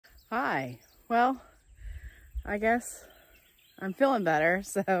Hi. Well, I guess I'm feeling better,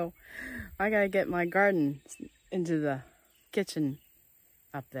 so I gotta get my garden into the kitchen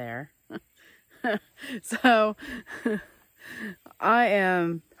up there. So I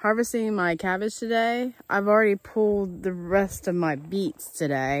am harvesting my cabbage today. I've already pulled the rest of my beets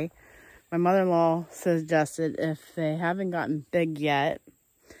today. My mother-in-law suggested if they haven't gotten big yet,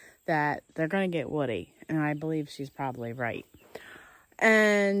 that they're gonna get woody, and I believe she's probably right.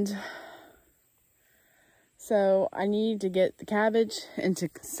 And so I need to get the cabbage into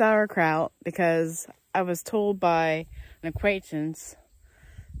sauerkraut because I was told by an acquaintance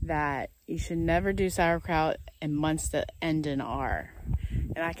that you should never do sauerkraut in months that end in R.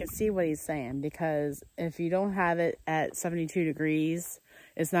 And I can see what he's saying, because if you don't have it at 72 degrees,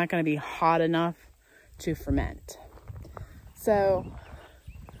 it's not going to be hot enough to ferment. So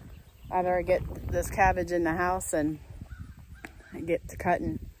I better get this cabbage in the house and get to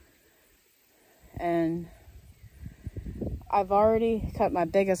cutting. And I've already cut my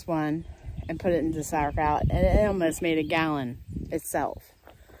biggest one and put it into sauerkraut, and it almost made a gallon itself.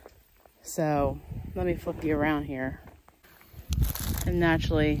 So let me flip you around here. And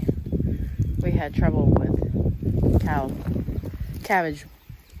naturally, we had trouble with cabbage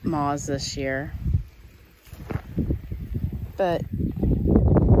moths this year, but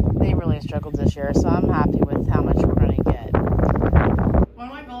they really struggled this year, so I'm happy with how much we're going to get. One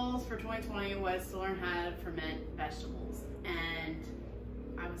of my goals for 2020 was to learn how to ferment vegetables, and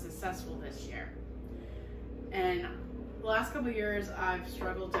I was successful this year. And the last couple of years, I've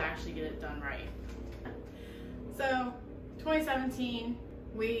struggled to actually get it done right. So 2017,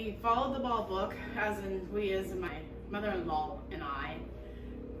 we followed the ball book, as my mother-in-law and I.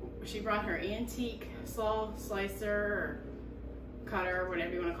 She brought her antique saw slicer or cutter,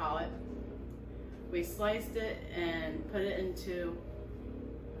 whatever you want to call it. We sliced it and put it into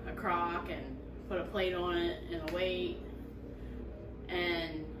a crock and put a plate on it and a weight.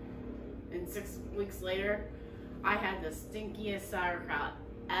 And 6 weeks later, I had the stinkiest sauerkraut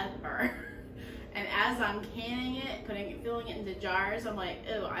ever. And as I'm canning it, filling it into jars, I'm like,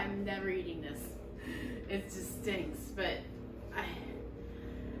 oh, I'm never eating this. It just stinks. But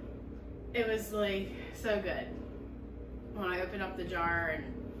it was like so good. When I opened up the jar and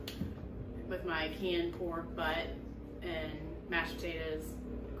with my canned pork butt and mashed potatoes,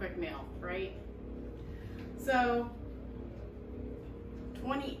 quick meal, right? So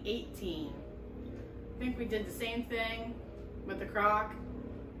 2018, I think we did the same thing with the crock,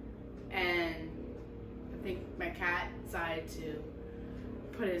 and I think my cat decided to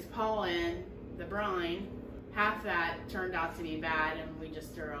put his paw in the brine. Half that turned out to be bad, and we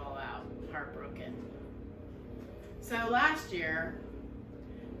just threw it all out, heartbroken. So last year,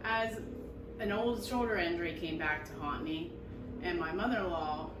 as an old shoulder injury came back to haunt me, and my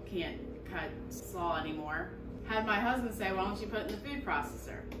mother-in-law can't cut slaw anymore, had my husband say, why don't you put it in the food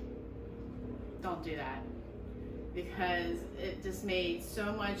processor? Don't do that, because it just made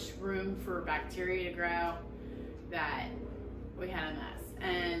so much room for bacteria to grow that we had a mess.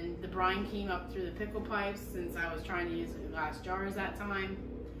 And the brine came up through the pickle pipes, since I was trying to use the glass jars that time,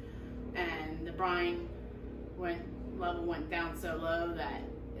 and the brine level went down so low that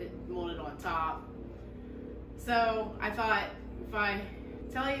it molded on top. So I thought, if I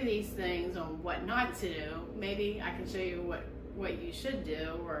tell you these things on what not to do, maybe I can show you what you should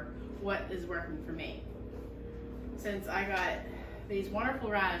do, or what is working for me. Since I got these wonderful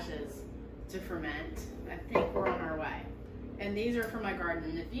radishes to ferment, I think we're on our way. And these are from my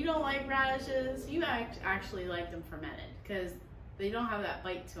garden. If you don't like radishes, you actually like them fermented, because they don't have that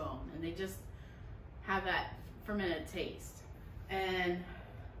bite to them, and they just have that fermented taste. And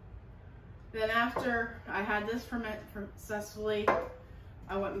then after I had this ferment successfully,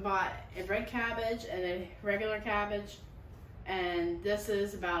 I went and bought a red cabbage and a regular cabbage, and this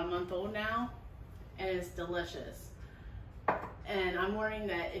is about a month old now, and it's delicious. And I'm learning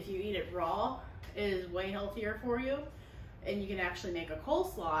that if you eat it raw, it is way healthier for you, and you can actually make a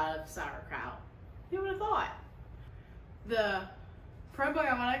coleslaw out of sauerkraut. Who would have thought? The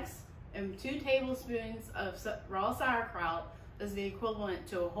probiotics in 2 tablespoons of raw sauerkraut is the equivalent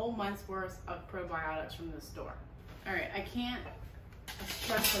to a whole month's worth of probiotics from the store. All right, I can't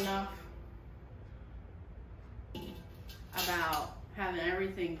stress enough about having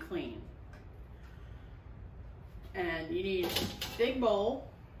everything clean. And you need a big bowl,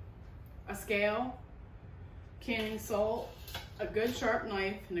 a scale, canning salt, a good sharp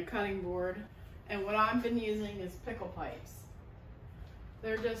knife, and a cutting board. And what I've been using is pickle pipes.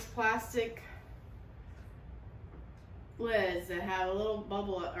 They're just plastic lids that have a little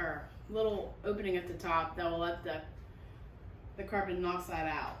bubble or little opening at the top that will let the carbon monoxide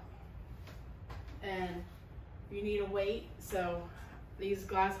out. and you need a weight, so these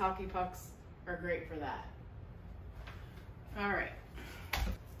glass hockey pucks are great for that. All right.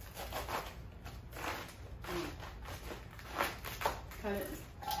 Cut it in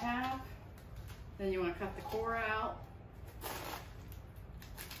half. Then you want to cut the core out.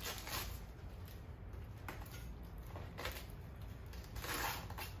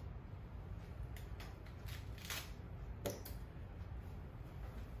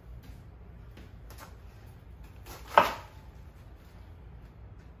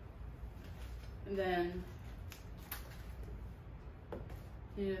 And then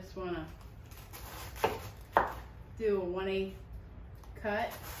you just want to do a 1/8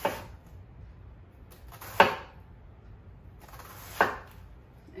 cut.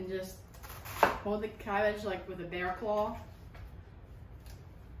 And just hold the cabbage like with a bear claw.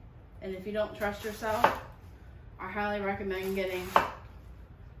 And if you don't trust yourself, I highly recommend getting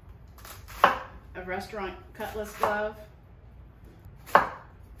a restaurant cutlass glove.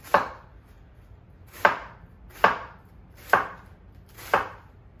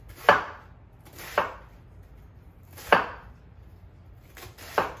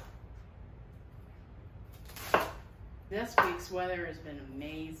 This week's weather has been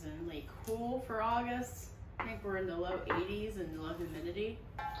amazingly cool for August. I think we're in the low 80s and low humidity.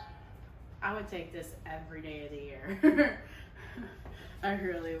 I would take this every day of the year. I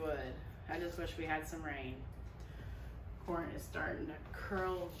really would. I just wish we had some rain. Corn is starting to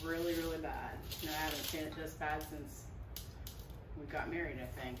curl really, really bad. And I haven't seen it this bad since we got married, I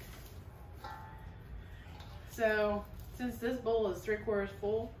think. So, since this bowl is 3/4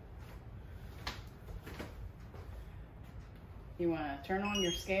 full, you want to turn on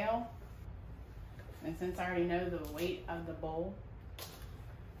your scale, and since I already know the weight of the bowl,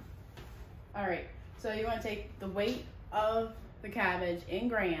 all right, so you want to take the weight of the cabbage in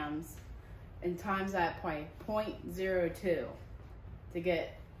grams and times that by 0.02 to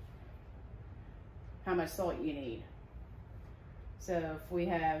get how much salt you need. So if we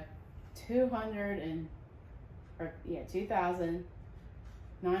have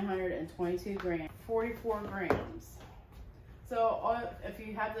 2,922 grams, 44 grams. So if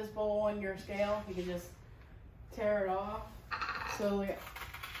you have this bowl on your scale, you can just tear it off. Slowly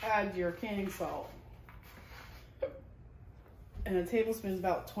add your canning salt. And a tablespoon is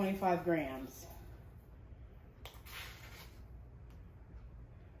about 25 grams.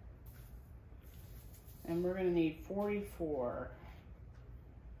 And we're gonna need 44.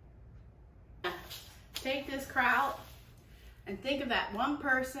 Take this kraut and think of that one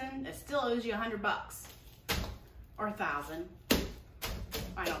person that still owes you $100 or 1,000.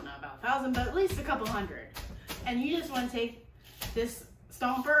 I don't know about 1,000, but at least a couple hundred. And you just want to take this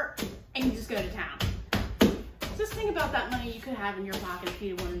stomper and you just go to town. Just think about that money you could have in your pocket if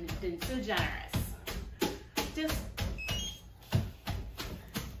you had been so generous. Just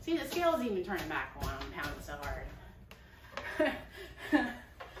see, the scale's even turning back on. I'm pounding so hard.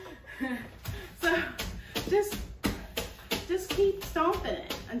 So just keep stomping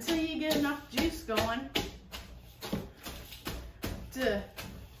it until you get enough juice going to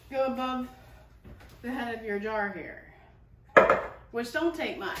go above the head of your jar here, which don't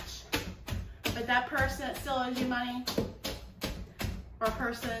take much. But that person that still owes you money, or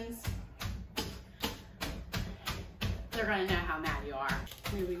persons, they're gonna know how mad you are.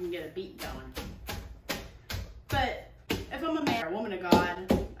 Maybe we can get a beat going. But if I'm a man or a woman of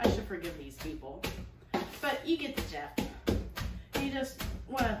God, I should forgive these people. But you get the gist. You just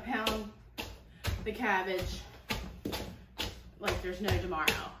want to pound the cabbage like there's no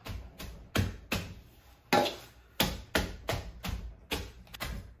tomorrow.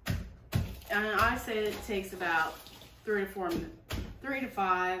 And I say that it takes about 3 to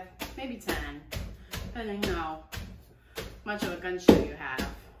 5, maybe 10, depending how much of a gun show you have.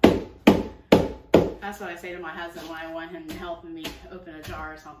 That's what I say to my husband when I want him helping me open a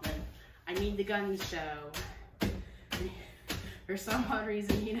jar or something. I need the gun show. For some odd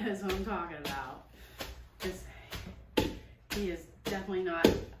reason, he knows what I'm talking about. Because he is definitely not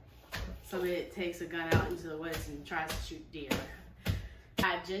somebody that takes a gun out into the woods and tries to shoot deer.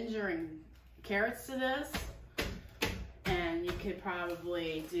 Add ginger and carrots to this, and you could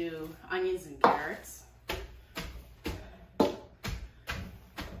probably do onions and carrots.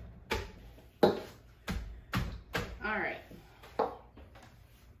 All right.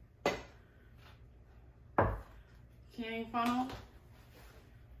 Canning funnel,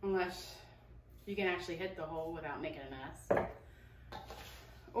 unless you can actually hit the hole without making a mess.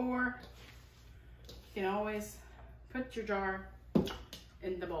 Or you can always put your jar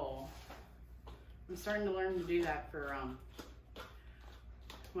in the bowl. I'm starting to learn to do that for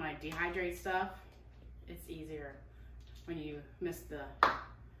when I dehydrate stuff. it's easier when you miss the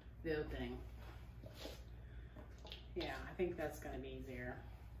opening. Yeah, I think that's going to be easier.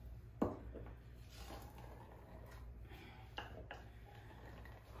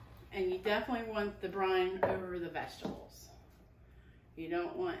 And you definitely want the brine over the vegetables. You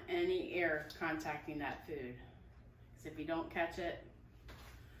don't want any air contacting that food. Because if you don't catch it,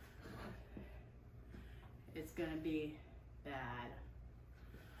 it's going to be bad.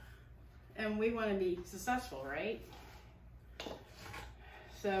 And we want to be successful, right?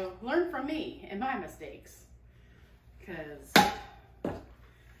 So learn from me and my mistakes. Because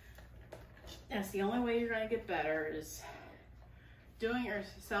that's the only way you're going to get better, is doing it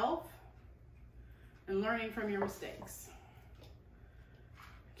yourself and learning from your mistakes.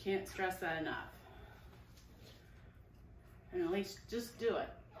 Can't stress that enough. And at least just do it.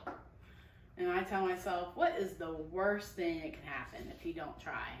 And I tell myself, what is the worst thing that can happen if you don't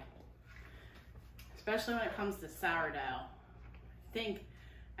try? Especially when it comes to sourdough. I think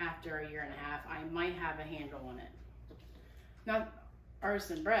after a year and a half, I might have a handle on it. Not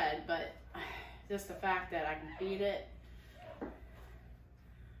artisan bread, but just the fact that I can feed it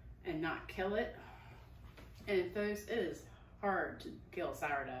and not kill it. And folks, it is hard to kill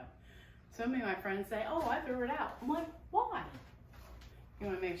sourdough. So many of my friends say, oh, I threw it out. I'm like, why? You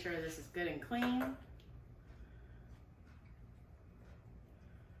want to make sure this is good and clean.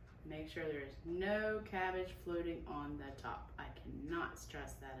 Make sure there's no cabbage floating on the top. I cannot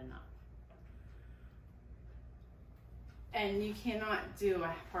stress that enough. And you cannot do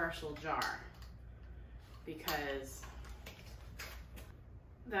a partial jar because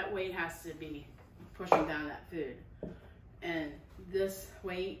that weight has to be pushing down that food. And this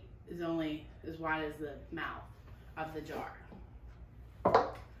weight is only as wide as the mouth of the jar.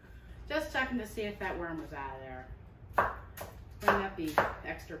 Just checking to see if that worm was out of there. Wouldn't that be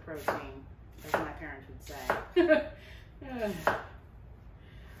extra protein, as my parents would say?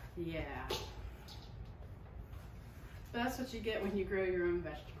 Yeah. That's what you get when you grow your own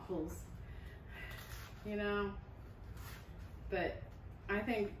vegetables, you know? But I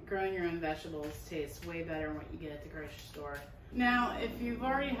think growing your own vegetables tastes way better than what you get at the grocery store. Now, if you've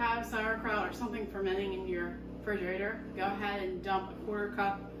already have sauerkraut or something fermenting in your refrigerator, go ahead and dump a 1/4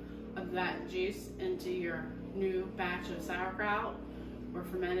 cup of that juice into your new batch of sauerkraut or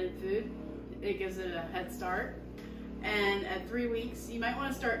fermented food. It gives it a head start. And at 3 weeks, you might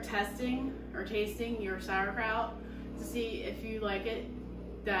want to start testing or tasting your sauerkraut to see if you like it,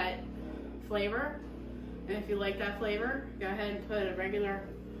 that flavor. And if you like that flavor, go ahead and put a regular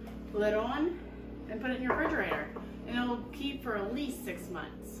lid on and put it in your refrigerator. And it'll keep for at least 6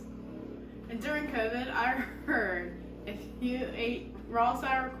 months. And during COVID, I heard if you ate raw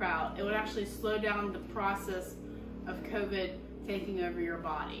sauerkraut, it would actually slow down the process of COVID taking over your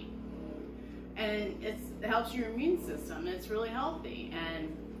body. And it helps your immune system. It's really healthy.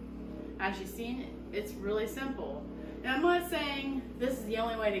 And as you've seen, it's really simple. And I'm not saying this is the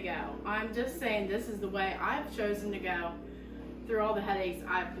only way to go. I'm just saying this is the way I've chosen to go through all the headaches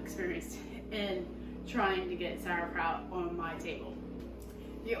I've experienced in trying to get sauerkraut on my table.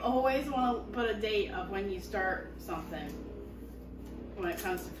 You always want to put a date of when you start something when it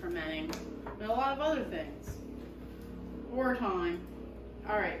comes to fermenting and a lot of other things. Or time.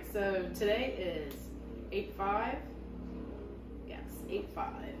 Alright, so today is 8/5. Yes,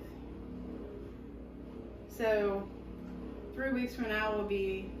 8/5. So 3 weeks from now will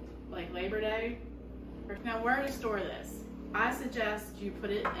be like Labor Day. Now, where to store this? I suggest you put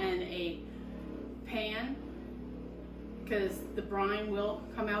it in a pan because the brine will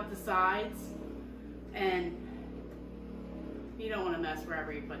come out the sides and you don't want to mess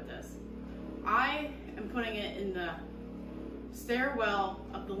wherever you put this. I am putting it in the stairwell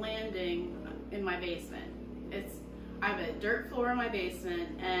of the landing in my basement. I have a dirt floor in my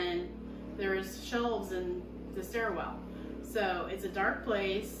basement and there's shelves in the stairwell. So it's a dark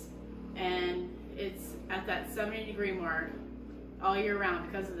place and it's at that 70-degree mark all year round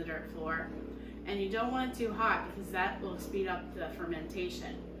because of the dirt floor. And you don't want it too hot because that will speed up the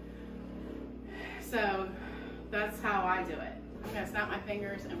fermentation. So that's how I do it. I'm gonna snap my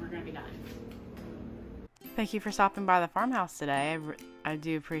fingers and we're gonna be done. Thank you for stopping by the farmhouse today. I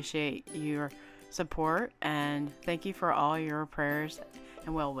do appreciate your support and thank you for all your prayers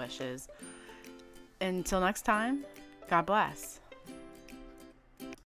and well wishes. Until next time, God bless.